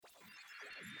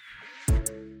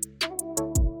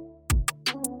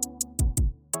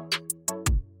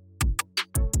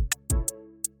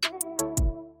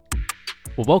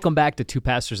Well, welcome back to Two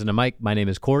Pastors and a Mic. My name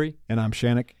is Corey. And I'm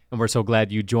Shannick. And we're so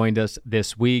glad you joined us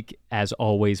this week. As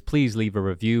always, please leave a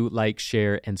review, like,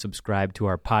 share, and subscribe to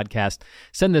our podcast.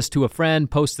 Send this to a friend,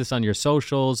 post this on your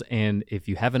socials, and if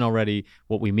you haven't already,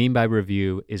 what we mean by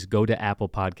review is go to Apple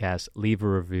Podcasts, leave a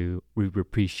review. We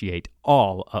appreciate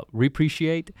all.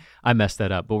 I messed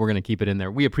that up, but we're going to keep it in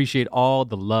there. We appreciate all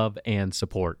the love and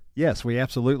support. Yes, we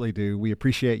absolutely do. We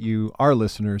appreciate you, our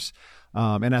listeners.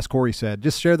 And as Corey said,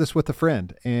 just share this with a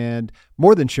friend, and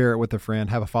more than share it with a friend,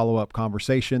 have a follow-up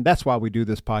conversation. That's why we do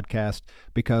this podcast,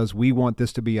 because we want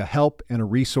this to be a help and a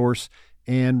resource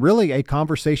and really a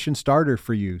conversation starter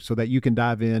for you so that you can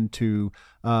dive into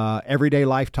everyday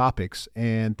life topics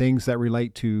and things that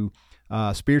relate to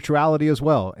spirituality as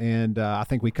well. And I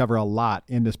think we cover a lot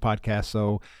in this podcast,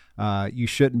 so you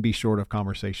shouldn't be short of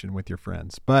conversation with your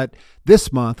friends. But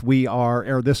this month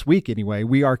this week anyway,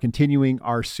 we are continuing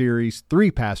our series,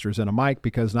 Three Pastors and a Mic,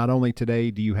 because not only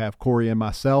today do you have Corey and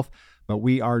myself, but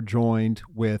we are joined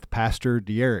with Pastor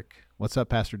Derek. What's up,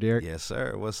 Pastor Derek? Yes,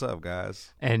 sir. What's up,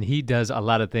 guys? And he does a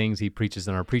lot of things. He preaches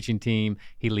on our preaching team.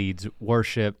 He leads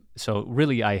worship. So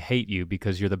really, I hate you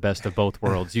because you're the best of both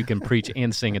worlds. You can preach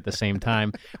and sing at the same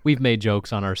time. We've made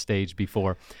jokes on our stage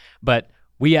before. But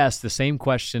we asked the same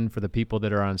question for the people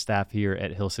that are on staff here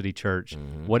at Hill City Church.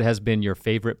 Mm-hmm. What has been your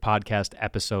favorite podcast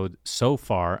episode so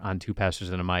far on Two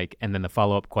Pastors and a Mic? And then the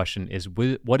follow-up question is,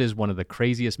 what is one of the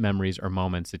craziest memories or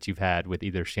moments that you've had with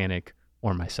either Shannick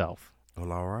or myself?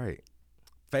 Well, all right.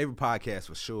 Favorite podcast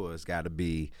for sure has got to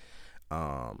be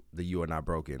the You Are Not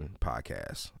Broken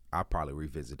podcast. I probably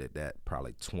revisited that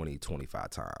 20, 25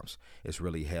 times. It's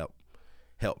really helped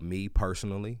me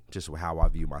personally, just with how I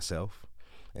view myself.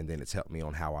 And then it's helped me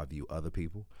on how I view other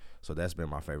people. So that's been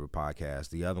my favorite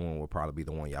podcast. The other one will probably be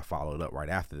the one y'all followed up right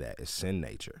after that, is Sin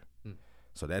Nature.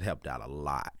 So that helped out a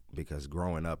lot, because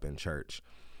growing up in church,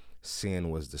 sin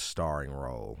was the starring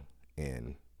role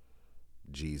in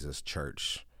Jesus,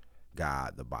 church,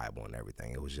 God, the Bible, and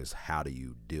everything. It was just, how do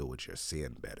you deal with your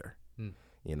sin better?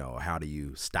 You know, how do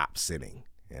you stop sinning?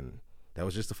 And that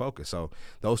was just the focus. So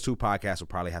those two podcasts will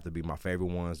probably have to be my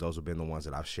favorite ones. Those have been the ones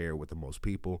that I've shared with the most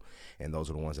people, and those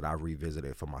are the ones that I've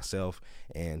revisited for myself,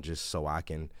 and just so I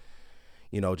can,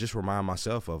 just remind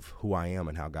myself of who I am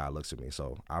and how God looks at me.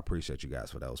 So I appreciate you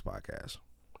guys for those podcasts,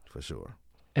 for sure.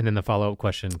 And then the follow-up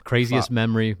question, craziest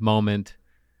memory, moment.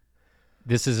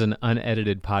 This is an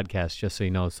unedited podcast, just so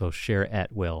you know, so share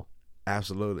at will.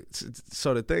 Absolutely.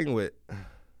 So the thing with...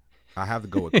 I have to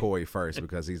go with Corey first,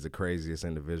 because he's the craziest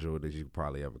individual that you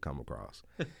probably ever come across.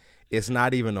 It's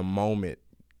not even a moment,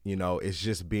 it's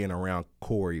just being around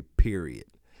Corey, period.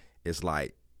 It's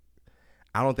like,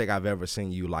 I don't think I've ever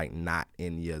seen you like not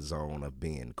in your zone of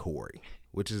being Corey,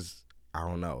 which is, I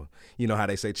don't know. You know how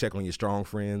they say check on your strong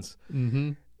friends?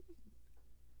 Mm-hmm.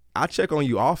 I check on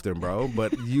you often, bro,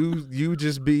 but you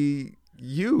just be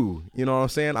you. You know what I'm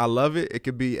saying? I love it. It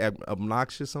could be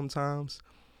obnoxious sometimes.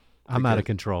 I'm out of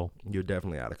control. You're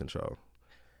definitely out of control.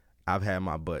 I've had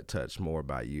my butt touched more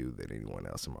by you than anyone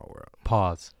else in my world.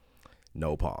 Pause.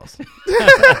 No pause.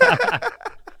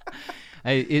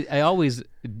 I always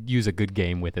use a good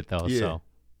game with it, though. Yeah. So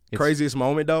craziest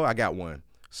moment, though, I got one.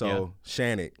 So,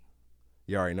 Shannick,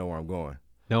 you already know where I'm going.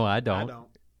 No, I don't.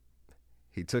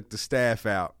 He took the staff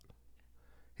out.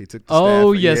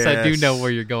 Yes, I do know where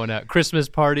you're going at. Christmas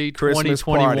party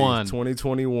 2021.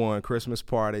 2021 Christmas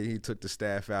party. He took the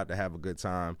staff out to have a good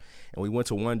time. And we went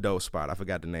to one dope spot. I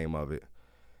forgot the name of it.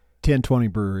 1020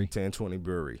 Brewery. 1020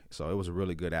 Brewery. So it was a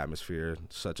really good atmosphere,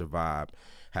 such a vibe.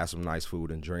 Had some nice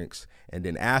food and drinks. And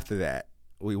then after that,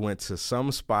 we went to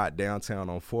some spot downtown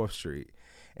on 4th Street.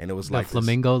 And it was the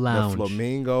Flamingo Lounge. The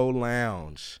Flamingo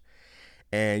Lounge.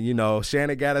 And,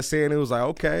 Shannon got us in. It was like,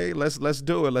 okay, let's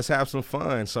do it. Let's have some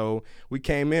fun. So we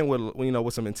came in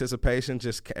with some anticipation.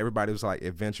 Just everybody was like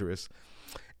adventurous.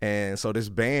 And so this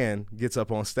band gets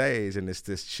up on stage, and it's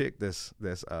this chick that's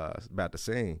about to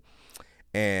sing.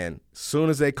 And soon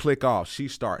as they click off, she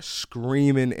starts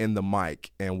screaming in the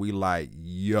mic. And we like,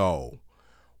 yo,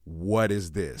 what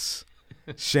is this?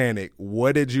 Shannick,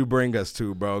 what did you bring us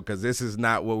to, bro? Because this is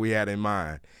not what we had in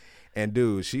mind. And,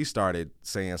 dude, she started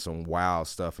saying some wild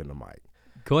stuff in the mic.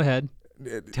 Go ahead.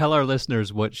 Tell our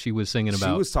listeners what she was singing about.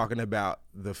 She was talking about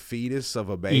the fetus of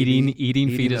a baby. Eating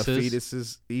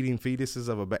fetuses. Eating fetuses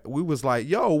of a baby. We was like,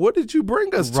 yo, what did you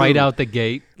bring us to? Right out the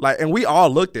gate. And we all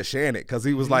looked at Shannon, because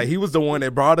he was like, he was the one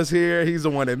that brought us here. He's the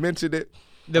one that mentioned it.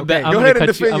 Go ahead and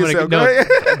defend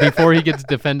yourself. Before he gets to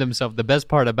defend himself, the best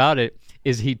part about it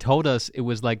is he told us it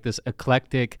was like this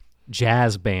eclectic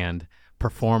jazz band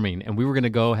performing, and we were going to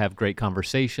go have great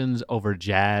conversations over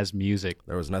jazz music.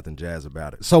 There was nothing jazz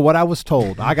about it. So what I was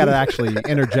told, I got to actually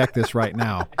interject this right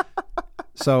now.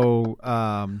 So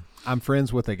I'm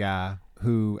friends with a guy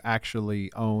who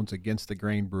actually owns Against the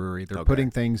Grain Brewery. They're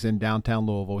putting things in downtown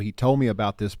Louisville. He told me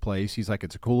about this place. He's like,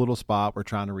 it's a cool little spot. We're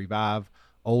trying to revive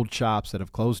old shops that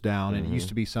have closed down, and it used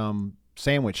to be some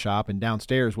sandwich shop, and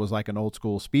downstairs was like an old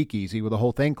school speakeasy with the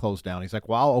whole thing closed down. He's like,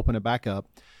 well, I'll open it back up.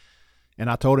 And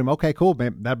I told him, okay, cool,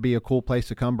 man, that'd be a cool place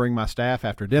to come bring my staff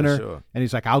after dinner. Sure. And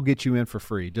he's like, I'll get you in for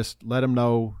free. Just let him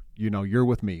know, you're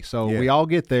with me. So we all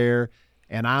get there,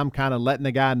 and I'm kind of letting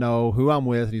the guy know who I'm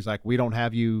with. And he's like, we don't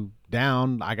have you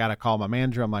down. I got to call my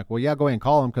manager. I'm like, well, yeah, go ahead and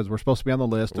call him because we're supposed to be on the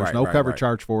list. There's no cover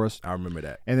charge for us. I remember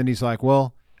that. And then he's like,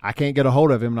 well, I can't get a hold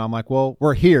of him. And I'm like, well,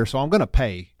 we're here, so I'm going to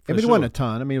pay. It wasn't a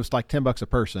ton. I mean, it was like $10 a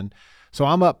person. So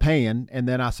I'm up paying, and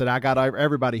then I said, I got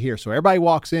everybody here. So everybody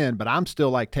walks in, but I'm still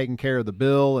like taking care of the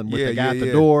bill and with the guy at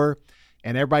the door.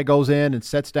 And everybody goes in and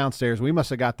sits downstairs. We must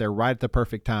have got there right at the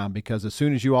perfect time because as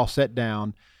soon as you all sit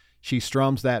down, she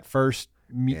strums that first,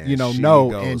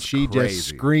 note, and she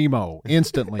just screamo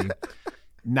instantly.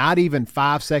 Not even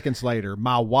 5 seconds later,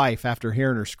 my wife, after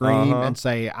hearing her scream and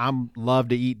say, I'm love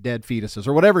to eat dead fetuses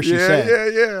or whatever she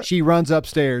said, she runs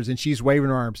upstairs and she's waving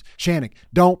her arms. Shannick,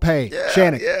 don't pay.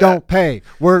 Shannick, don't pay.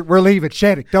 We're leaving.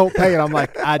 Shannick, don't pay. And I'm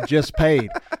like, I just paid.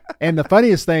 And the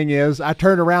funniest thing is I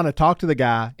turned around and talked to the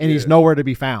guy and he's nowhere to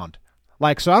be found.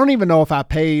 Like, so I don't even know if I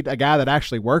paid a guy that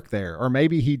actually worked there, or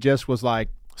maybe he just was like,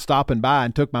 stopping by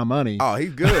and took my money. Oh,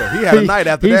 he's good. He had a night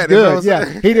after he's that. Good. Yeah.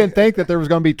 He didn't think that there was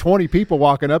going to be 20 people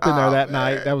walking up in there that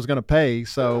night that was going to pay.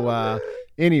 So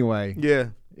anyway,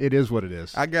 it is what it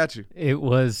is. I got you. It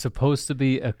was supposed to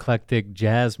be eclectic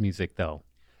jazz music, though.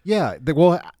 Yeah.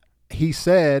 Well, he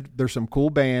said there's some cool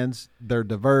bands. They're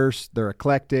diverse. They're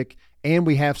eclectic. And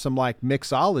we have some like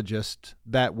mixologists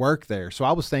that work there. So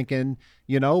I was thinking,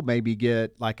 maybe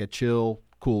get like a chill,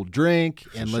 cool drink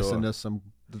and listen to some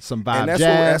vibe and jazz.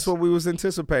 That's what we was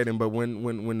anticipating. But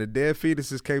when the dead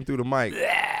fetuses came through the mic,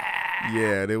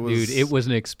 it was. Dude, it was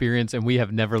an experience, and we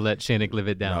have never let Shannick live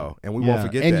it down. No, and we won't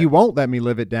forget and that. You won't let me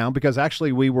live it down because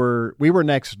actually we were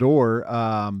next door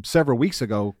several weeks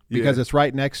ago because it's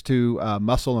right next to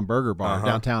Muscle and Burger Bar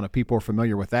downtown. If people are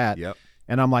familiar with that,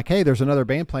 and I'm like, hey, there's another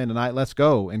band playing tonight. Let's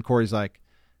go. And Corey's like,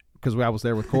 because I was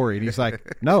there with Corey, and he's like,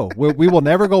 no, we will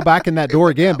never go back in that door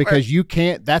again because you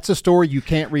can't. That's a story you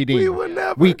can't redeem.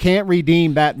 We can't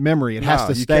redeem that memory. It has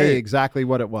to stay exactly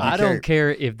what it was. I don't care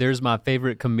if there's my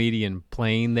favorite comedian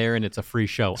playing there and it's a free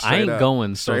show. I ain't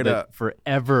going so that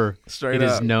forever it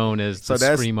is known as the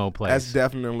Screamo place. That's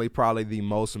definitely probably the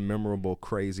most memorable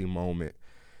crazy moment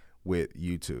with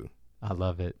you two. I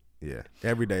love it. Yeah,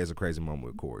 every day is a crazy moment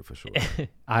with Corey for sure.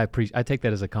 I take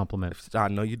that as a compliment. I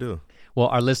know you do. Well,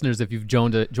 our listeners, if you've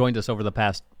joined us over the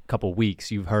past couple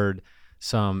weeks, you've heard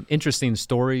some interesting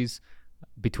stories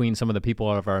between some of the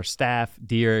people of our staff.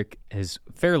 Derek is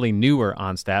fairly newer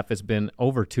on staff. It's been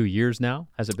over 2 years now.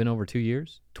 Has it been over 2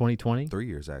 years? 2020? 3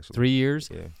 years, actually. 3 years?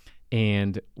 Yeah.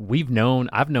 And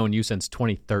I've known you since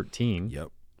 2013. Yep.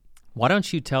 Why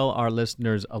don't you tell our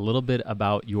listeners a little bit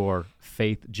about your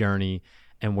faith journey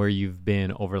and where you've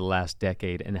been over the last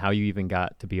decade and how you even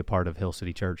got to be a part of Hill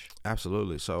City Church?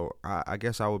 Absolutely. So I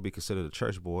guess I would be considered a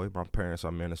church boy. My parents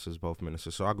are ministers, both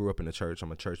ministers. So I grew up in the church.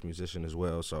 I'm a church musician as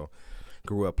well. So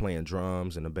grew up playing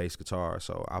drums and the bass guitar.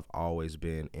 So I've always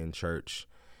been in church,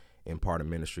 in part of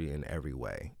ministry in every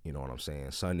way. You know what I'm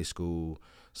saying? Sunday school,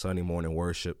 Sunday morning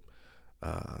worship,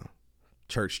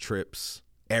 church trips,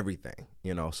 everything,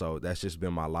 so that's just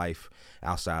been my life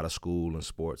outside of school and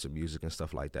sports and music and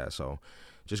stuff like that. So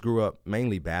just grew up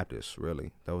mainly Baptist,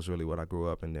 really. That was really what I grew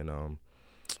up. And then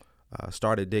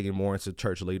started digging more into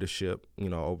church leadership,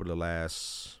 over the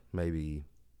last maybe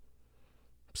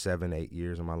 7-8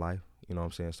 years of my life. You know what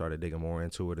I'm saying? Started digging more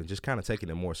into it and just kind of taking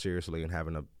it more seriously and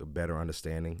having a better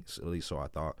understanding, at least so I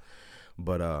thought.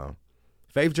 But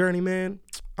faith journey, man,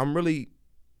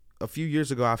 a few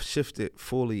years ago, I've shifted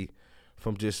fully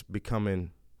from just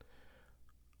becoming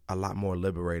a lot more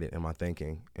liberated in my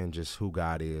thinking and just who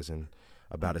God is and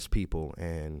about his people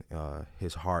and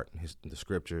his heart, the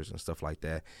scriptures and stuff like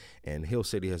that. And Hill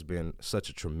City has been such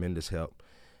a tremendous help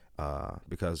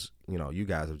because, you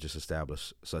guys have just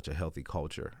established such a healthy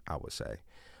culture, I would say,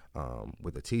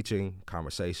 with the teaching,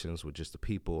 conversations with just the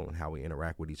people and how we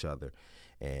interact with each other.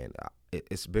 And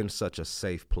it's been such a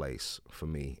safe place for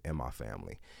me and my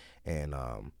family. And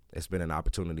it's been an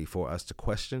opportunity for us to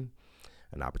question,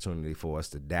 an opportunity for us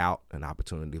to doubt, an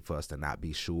opportunity for us to not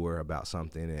be sure about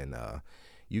something. And,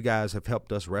 you guys have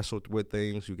helped us wrestle with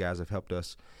things. You guys have helped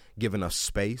us, given us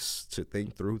space to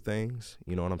think through things.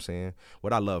 You know what I'm saying?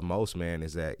 What I love most, man,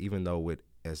 is that even though with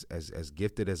as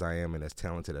gifted as I am and as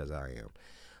talented as I am,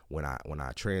 when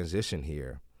I transitioned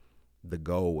here, the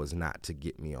goal was not to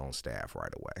get me on staff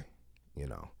right away, you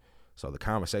know. So the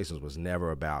conversations was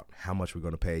never about how much we're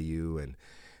going to pay you and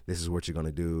this is what you're going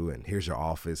to do and here's your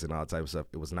office and all that type of stuff.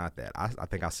 It was not that. I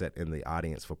think I sat in the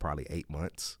audience for probably 8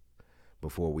 months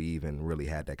before we even really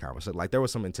had that conversation. Like, there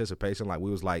was some anticipation. Like,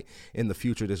 we was like, in the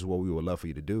future, this is what we would love for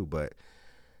you to do. But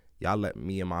y'all let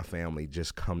me and my family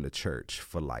just come to church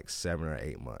for like 7 or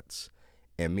 8 months.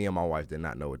 And me and my wife did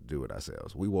not know what to do with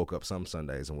ourselves. We woke up some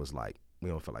Sundays and was like, we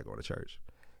don't feel like going to church.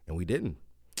 And we didn't.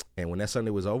 And when that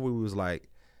Sunday was over, we was like,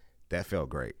 that felt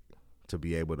great to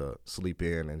be able to sleep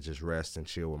in and just rest and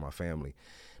chill with my family,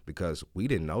 because we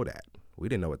didn't know that. We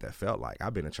didn't know what that felt like.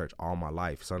 I've been in church all my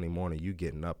life. Sunday morning, you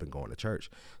getting up and going to church.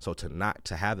 So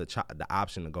to have the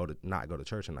option to not go to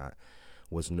church or not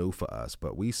was new for us.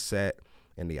 But we sat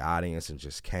in the audience and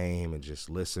just came and just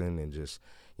listened and just,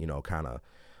 you know, kind of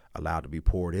allowed to be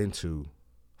poured into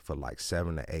for like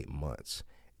 7 to 8 months.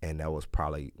 And that was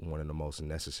probably one of the most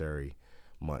necessary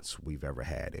months we've ever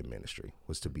had in ministry,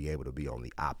 was to be able to be on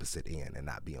the opposite end and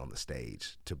not be on the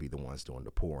stage, to be the ones doing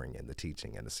the pouring and the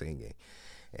teaching and the singing.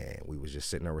 And we was just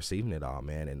sitting there receiving it all,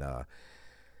 man. And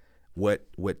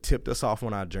what tipped us off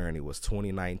on our journey was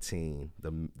 2019,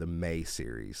 the May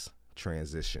series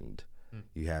transitioned.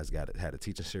 You guys had a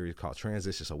teaching series called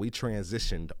Transition. So we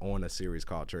transitioned on a series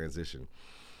called Transition.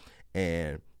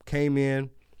 And came in,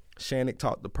 Shannick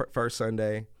taught the first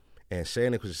Sunday, and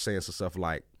Shannick was just saying some stuff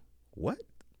like, what?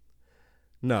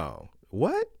 No.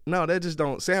 What? No, that just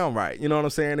don't sound right. You know what I'm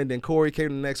saying? And then Corey came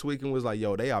the next week and was like,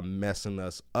 yo, they are messing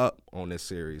us up on this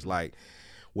series. Like,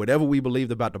 whatever we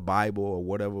believed about the Bible or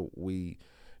whatever we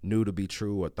knew to be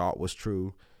true or thought was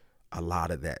true, a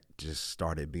lot of that just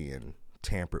started being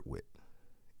tampered with.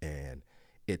 And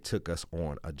it took us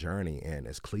on a journey. And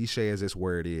as cliche as this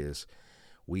word is,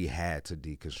 we had to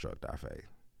deconstruct our faith.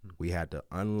 We had to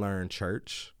unlearn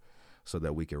church so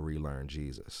that we could relearn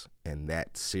Jesus. And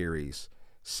that series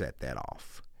set that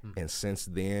off. And since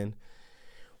then,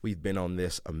 we've been on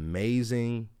this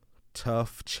amazing,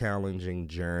 tough, challenging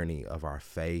journey of our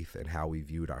faith and how we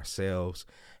viewed ourselves,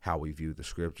 how we viewed the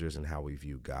scriptures, and how we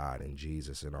view God and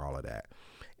Jesus and all of that.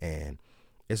 And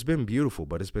it's been beautiful,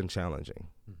 but it's been challenging,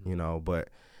 you know. But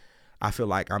I feel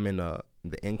like I'm in the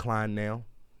incline now.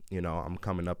 You know, I'm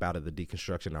coming up out of the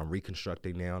deconstruction. I'm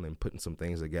reconstructing now and putting some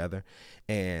things together.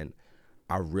 And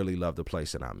I really love the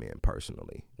place that I'm in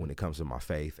personally when it comes to my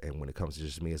faith and when it comes to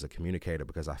just me as a communicator,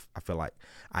 because I feel like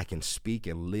I can speak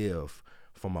and live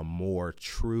from a more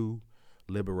true,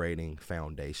 liberating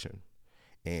foundation.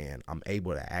 And I'm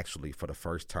able to actually, for the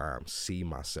first time, see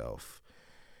myself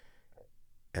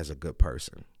as a good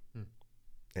person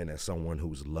and as someone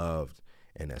who's loved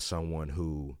and as someone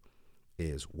who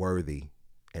is worthy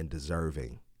and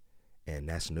deserving. And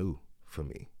that's new for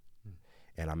me.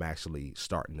 And I'm actually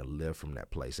starting to live from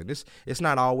that place. And it's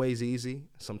not always easy.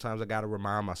 Sometimes I got to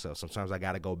remind myself. Sometimes I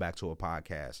got to go back to a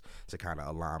podcast to kind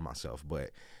of align myself.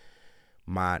 But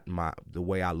the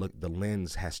way I look, the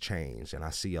lens has changed, and I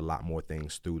see a lot more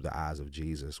things through the eyes of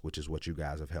Jesus, which is what you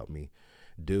guys have helped me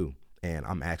do. And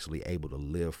I'm actually able to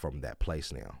live from that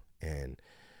place now. And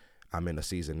I'm in a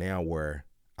season now where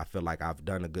I feel like I've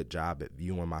done a good job at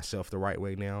viewing myself the right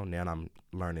way now. Now I'm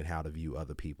learning how to view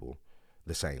other people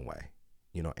the same way,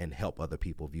 you know, and help other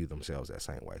people view themselves that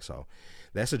same way. So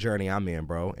that's a journey I'm in,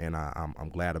 bro, and I'm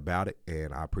glad about it,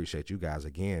 and I appreciate you guys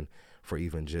again for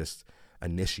even just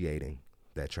initiating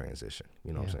that transition.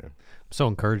 You know what I'm saying? I'm so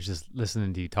encouraged just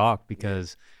listening to you talk,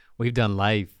 because we've done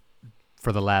life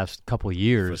for the last couple of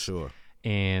years. For sure.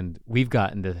 And we've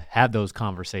gotten to have those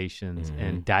conversations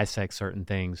and dissect certain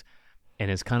things. And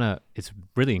it's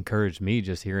really encouraged me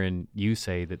just hearing you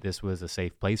say that this was a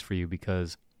safe place for you,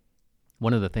 because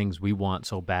one of the things we want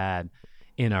so bad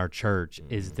in our church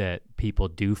is that people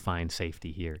do find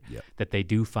safety here, that they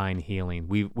do find healing.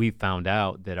 We've found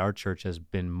out that our church has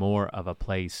been more of a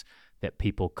place that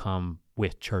people come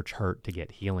with church hurt to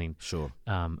get healing. Sure.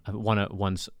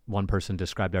 One person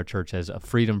described our church as a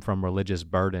freedom from religious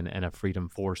burden and a freedom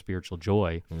for spiritual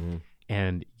joy.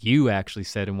 And you actually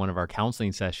said in one of our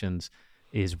counseling sessions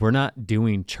is we're not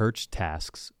doing church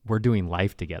tasks, we're doing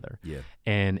life together. Yeah.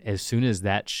 And as soon as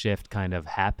that shift kind of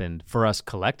happened for us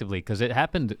collectively, because it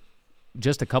happened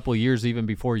just a couple of years even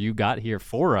before you got here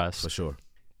for us. For sure.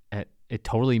 It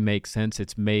totally makes sense.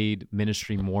 It's made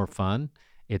ministry more fun.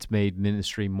 It's made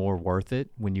ministry more worth it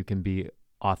when you can be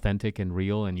authentic and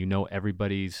real, and you know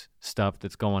everybody's stuff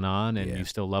that's going on, and Yeah. you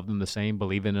still love them the same,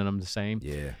 believing in them the same.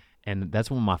 Yeah. And that's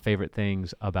one of my favorite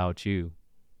things about you,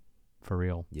 for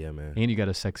real. Yeah, man. And you got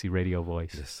a sexy radio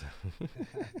voice. Yes.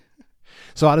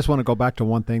 So I just want to go back to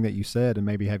one thing that you said and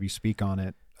maybe have you speak on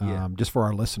it, Yeah. just for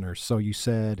our listeners. So you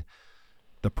said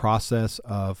the process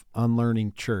of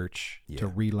unlearning church to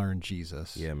Yeah. relearn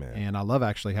Jesus. Yeah, man. And I love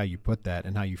actually how you put that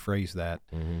and how you phrase that.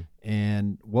 Mm-hmm.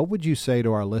 And what would you say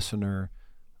to our listener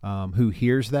who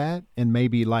hears that and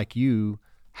maybe like you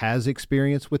has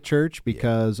experience with church?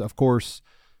 Because, of course,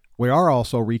 we are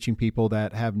also reaching people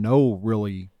that have no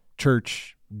really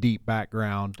church deep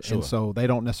background. Sure. And so they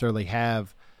don't necessarily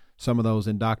have some of those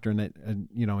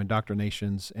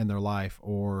indoctrinations in their life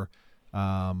or,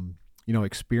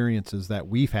 experiences that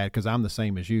we've had. Because I'm the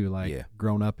same as you, like Yeah.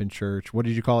 grown up in church. What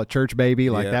did you call it? Church baby?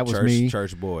 Like Yeah, that was church, me.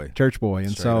 Church boy. Church boy.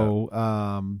 And Straight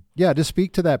so, just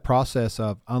speak to that process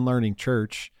of unlearning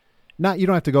church. Not, you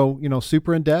don't have to go,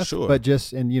 super in depth, Sure. but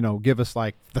just, and, give us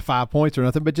like the 5 points or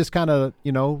nothing, but just kind of,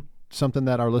 something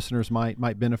that our listeners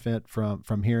might benefit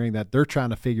from hearing, that they're trying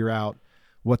to figure out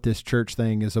what this church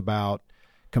thing is about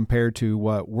compared to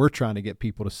what we're trying to get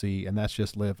people to see. And that's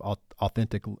just live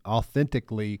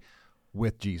authentically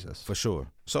with Jesus. For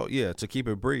sure. So, yeah, to keep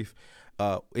it brief,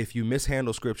 if you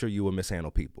mishandle scripture, you will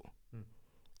mishandle people.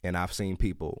 And I've seen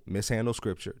people mishandle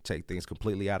scripture, take things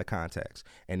completely out of context,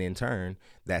 and in turn,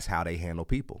 that's how they handle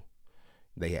people.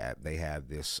 They have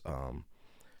this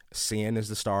sin is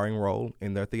the starring role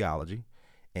in their theology,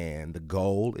 and the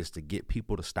goal is to get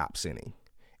people to stop sinning.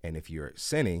 And if you're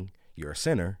sinning, you're a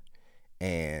sinner,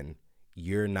 and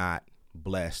you're not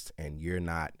blessed and you're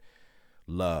not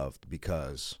loved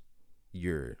because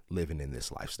you're living in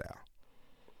this lifestyle.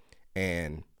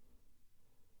 And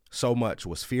so much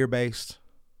was fear-based.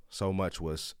 So much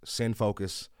was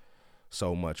sin-focused.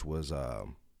 So much was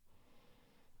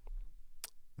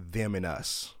them and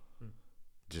us.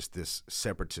 Just this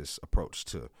separatist approach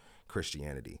to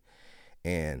Christianity.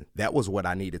 And that was what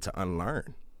I needed to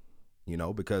unlearn,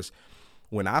 because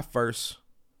when I first,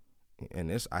 and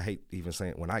this, I hate even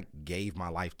saying, when I gave my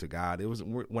life to God, it was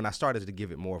when I started to give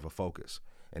it more of a focus.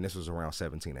 And this was around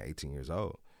 17 or 18 years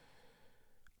old.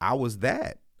 I was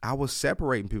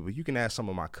separating people. You can ask some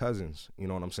of my cousins, you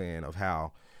know what I'm saying, of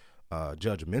how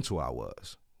judgmental I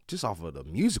was just off of the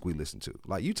music we listened to.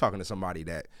 Like, you talking to somebody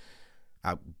that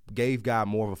I gave God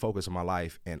more of a focus in my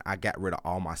life, and I got rid of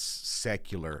all my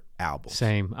secular albums.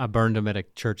 Same. I burned them at a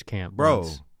church camp. Bro.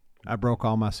 once. I broke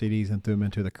all my CDs and threw them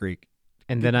into the creek.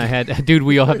 And then I had, dude,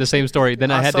 we all have the same story.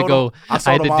 Then I had to sold go, them- I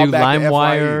sold had to them all do back to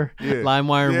LimeWire, FYE. Yeah.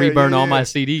 LimeWire and Yeah, reburn yeah, all my yeah.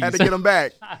 CDs. Had to get them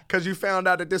back because you found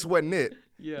out that this wasn't it.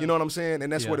 Yeah. You know what I'm saying?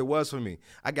 And that's Yeah. what it was for me.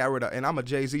 I got rid of, and I'm a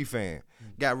Jay-Z fan.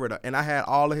 Got rid of, and I had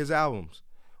all of his albums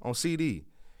on CD.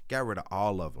 Got rid of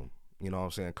all of them. You know what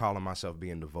I'm saying? Calling myself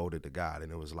being devoted to God.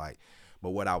 And it was like,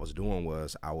 but what I was doing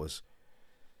was I was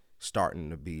starting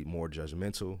to be more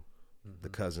judgmental. The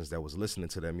cousins that was listening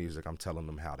to their music, I'm telling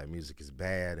them how their music is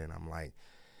bad. And I'm like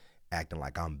acting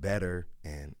like I'm better.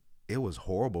 And it was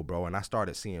horrible, bro. And I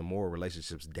started seeing more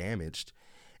relationships damaged.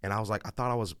 And I was like, I thought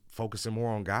I was focusing more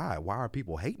on God. Why are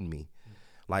people hating me?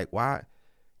 Like, why?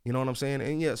 You know what I'm saying?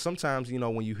 And yeah, sometimes,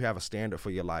 when you have a standard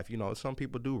for your life, some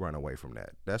people do run away from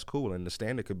that. That's cool. And the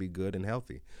standard could be good and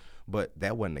healthy. But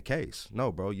that wasn't the case.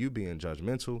 No, bro, you being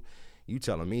judgmental, you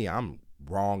telling me I'm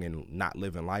wrong and not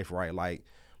living life right. Like,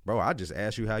 bro, I just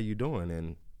asked you how you doing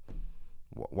and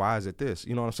why is it this?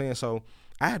 You know what I'm saying? So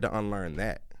I had to unlearn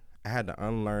that. And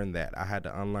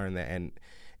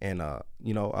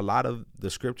a lot of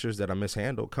the scriptures that I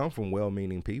mishandled come from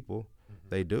well-meaning people. Mm-hmm.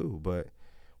 They do. But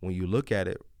when you look at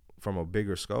it from a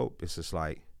bigger scope, it's just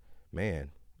like, man,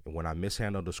 when I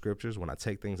mishandle the scriptures, when I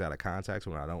take things out of context,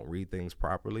 when I don't read things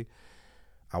properly,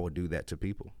 I would do that to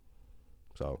people.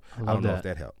 So I don't know if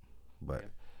that helped. But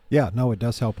yeah, no, it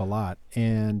does help a lot.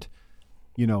 And,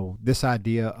 this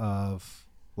idea of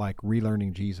like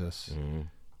relearning Jesus,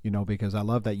 because I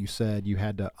love that you said you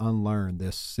had to unlearn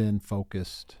this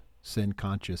sin-focused,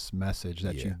 sin-conscious message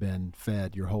that you've been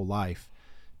fed your whole life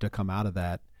to come out of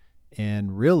that.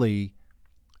 And really,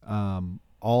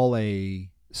 all a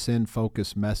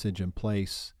sin-focused message in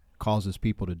place causes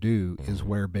people to do is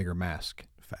wear a bigger mask.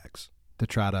 Facts. To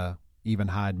try to even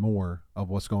hide more of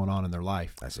what's going on in their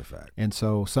life. That's a fact. And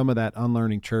so some of that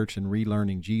unlearning church and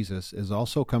relearning Jesus is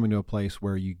also coming to a place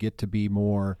where you get to be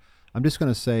more, I'm just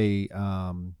going to say,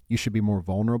 you should be more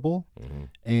vulnerable. Mm-hmm.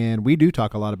 And we do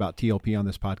talk a lot about TLP on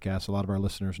this podcast. A lot of our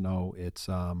listeners know it's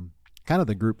kind kind of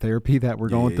the group therapy that we're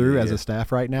going through as a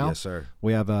staff right now. Yes, sir.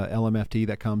 We have a LMFT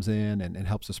that comes in and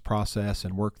helps us process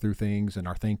and work through things and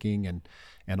our thinking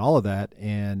and all of that.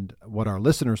 And what our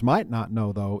listeners might not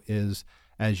know, though, is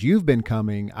as you've been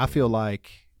coming, I feel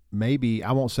like maybe,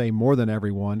 I won't say more than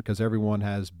everyone because everyone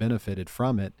has benefited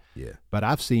from it. Yeah. But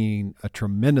I've seen a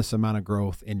tremendous amount of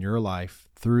growth in your life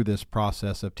through this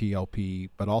process of TLP,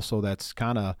 but also that's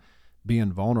kind of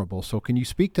being vulnerable. So can you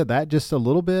speak to that just a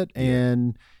little bit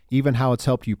and even how it's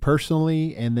helped you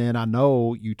personally? And then I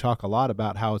know you talk a lot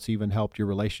about how it's even helped your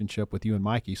relationship with you and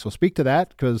Mikey. So speak to that,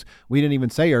 because we didn't even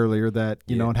say earlier that,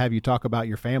 you know, and have you talk about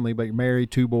your family, but you're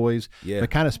married, 2 boys. Yeah. But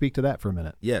kind of speak to that for a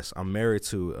minute. Yes, I'm married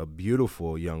to a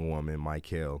beautiful young woman,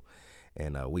 Michael,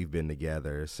 and we've been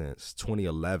together since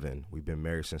 2011. We've been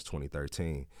married since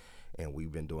 2013. And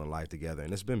we've been doing life together,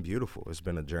 and it's been beautiful. It's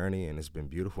been a journey, and it's been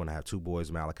beautiful. And I have 2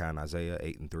 boys, Malachi and Isaiah,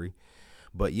 8 and 3.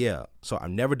 But yeah, so I've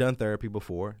never done therapy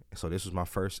before. So this was my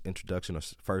first introduction, or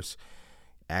first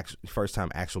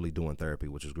time actually doing therapy,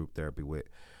 which is group therapy with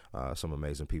some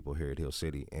amazing people here at Hill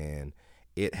City. And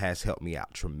it has helped me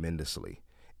out tremendously.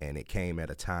 And it came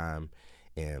at a time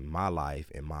in my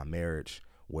life, in my marriage,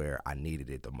 where I needed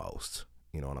it the most.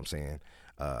 You know what I'm saying?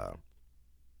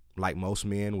 Like most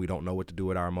men, we don't know what to do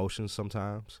with our emotions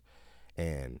sometimes.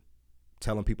 And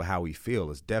telling people how we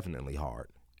feel is definitely hard.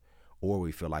 Or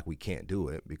we feel like we can't do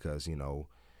it because, you know,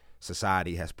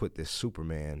 society has put this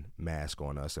Superman mask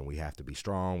on us, and we have to be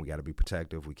strong. We got to be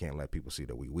protective. We can't let people see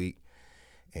that we weak.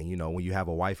 And, you know, when you have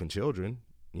a wife and children,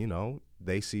 you know,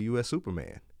 they see you as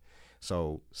Superman.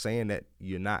 So saying that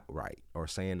you're not right, or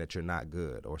saying that you're not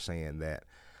good, or saying that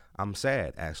I'm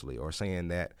sad, actually, or saying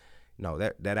that, no,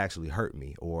 that actually hurt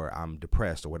me, or I'm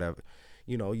depressed, or whatever.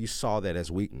 You know, you saw that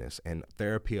as weakness, and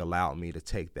therapy allowed me to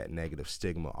take that negative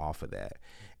stigma off of that.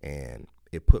 And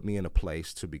it put me in a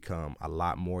place to become a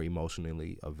lot more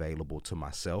emotionally available to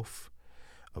myself,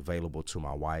 available to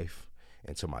my wife,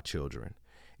 and to my children.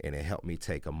 And it helped me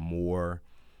take a more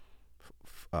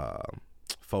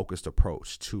focused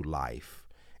approach to life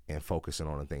and focusing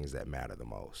on the things that matter the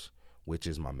most, which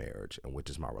is my marriage and which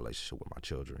is my relationship with my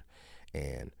children.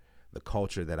 And the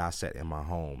culture that I set in my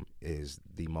home is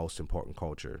the most important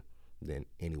culture than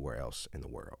anywhere else in the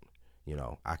world. You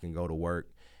know, I can go to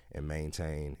work and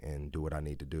maintain and do what I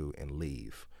need to do and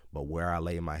leave. But where I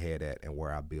lay my head at and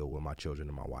where I build with my children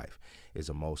and my wife is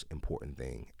the most important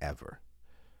thing ever.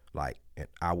 Like, and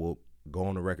I will go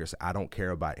on the record and say, I don't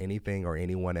care about anything or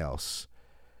anyone else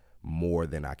more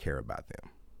than I care about them.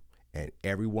 And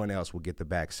everyone else will get the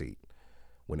backseat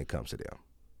when it comes to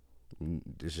them.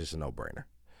 It's just a no-brainer.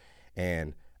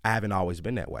 And I haven't always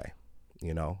been that way.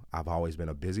 You know, I've always been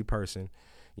a busy person.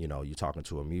 You know, you're talking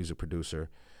to a music producer,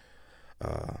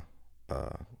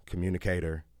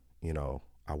 communicator. You know,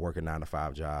 I work a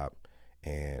 9-to-5 job,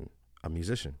 and a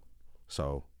musician.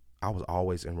 So I was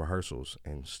always in rehearsals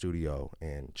and studio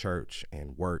and church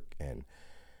and work. And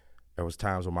there was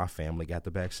times when my family got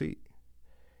the back seat,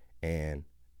 and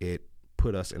it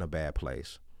put us in a bad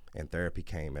place. And therapy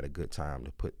came at a good time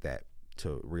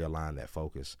to realign that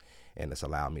focus. And it's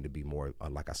allowed me to be more,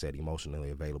 like I said, emotionally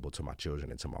available to my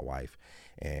children and to my wife.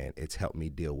 And it's helped me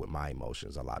deal with my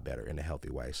emotions a lot better in a healthy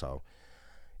way. So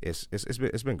it's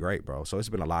been great, bro. So it's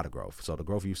been a lot of growth. So the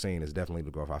growth you've seen is definitely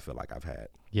the growth I feel like I've had.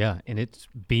 Yeah, and it's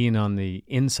being on the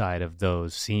inside of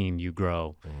those, seeing you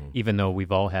grow, even though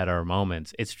we've all had our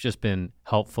moments. It's just been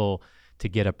helpful to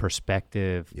get a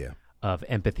perspective of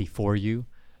empathy for you.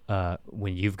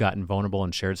 When you've gotten vulnerable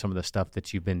and shared some of the stuff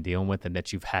that you've been dealing with and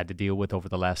that you've had to deal with over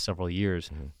the last several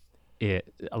years,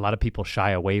 a lot of people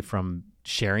shy away from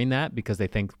sharing that because they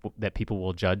think that people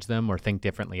will judge them or think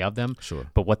differently of them. Sure.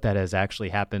 But what that has actually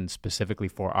happened specifically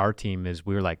for our team is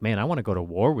we were like, man, I want to go to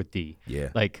war with D. Yeah.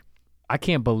 Like, I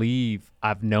can't believe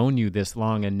I've known you this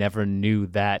long and never knew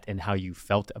that and how you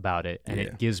felt about it. And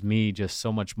it gives me just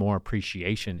so much more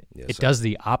appreciation. It does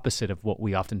the opposite of what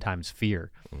we oftentimes fear.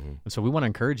 And so we want to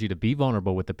encourage you to be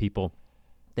vulnerable with the people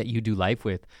that you do life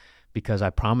with, because I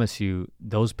promise you,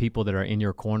 those people that are in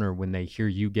your corner, when they hear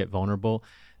you get vulnerable,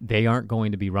 they aren't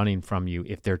going to be running from you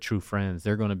if they're true friends.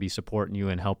 They're going to be supporting you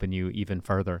and helping you even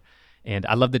further. And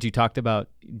I love that you talked about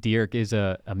De'Eric is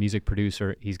a music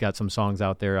producer. He's got some songs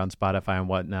out there on Spotify and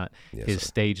whatnot. Yes, His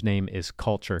stage name is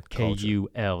Kulture, Kultuur.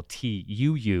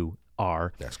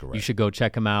 That's correct. You should go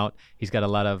check him out. He's got a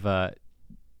lot of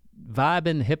vibe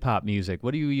and hip-hop music.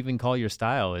 What do you even call your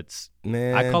style?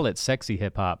 I call it sexy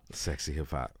hip-hop. Sexy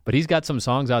hip-hop. But he's got some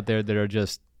songs out there that are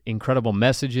just incredible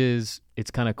messages. It's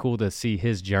kind of cool to see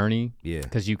his journey,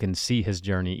 because you can see his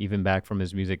journey even back from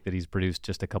his music that he's produced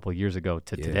just a couple of years ago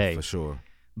to today. For sure.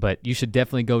 But you should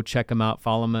definitely go check him out,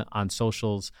 follow him on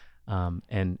socials.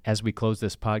 And as we close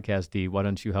this podcast, D, why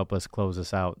don't you help us close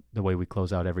us out the way we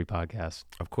close out every podcast?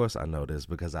 Of course I know this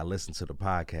because I listen to the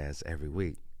podcast every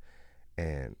week.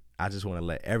 And I just want to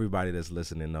let everybody that's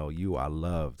listening know you are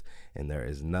loved and there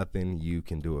is nothing you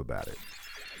can do about it.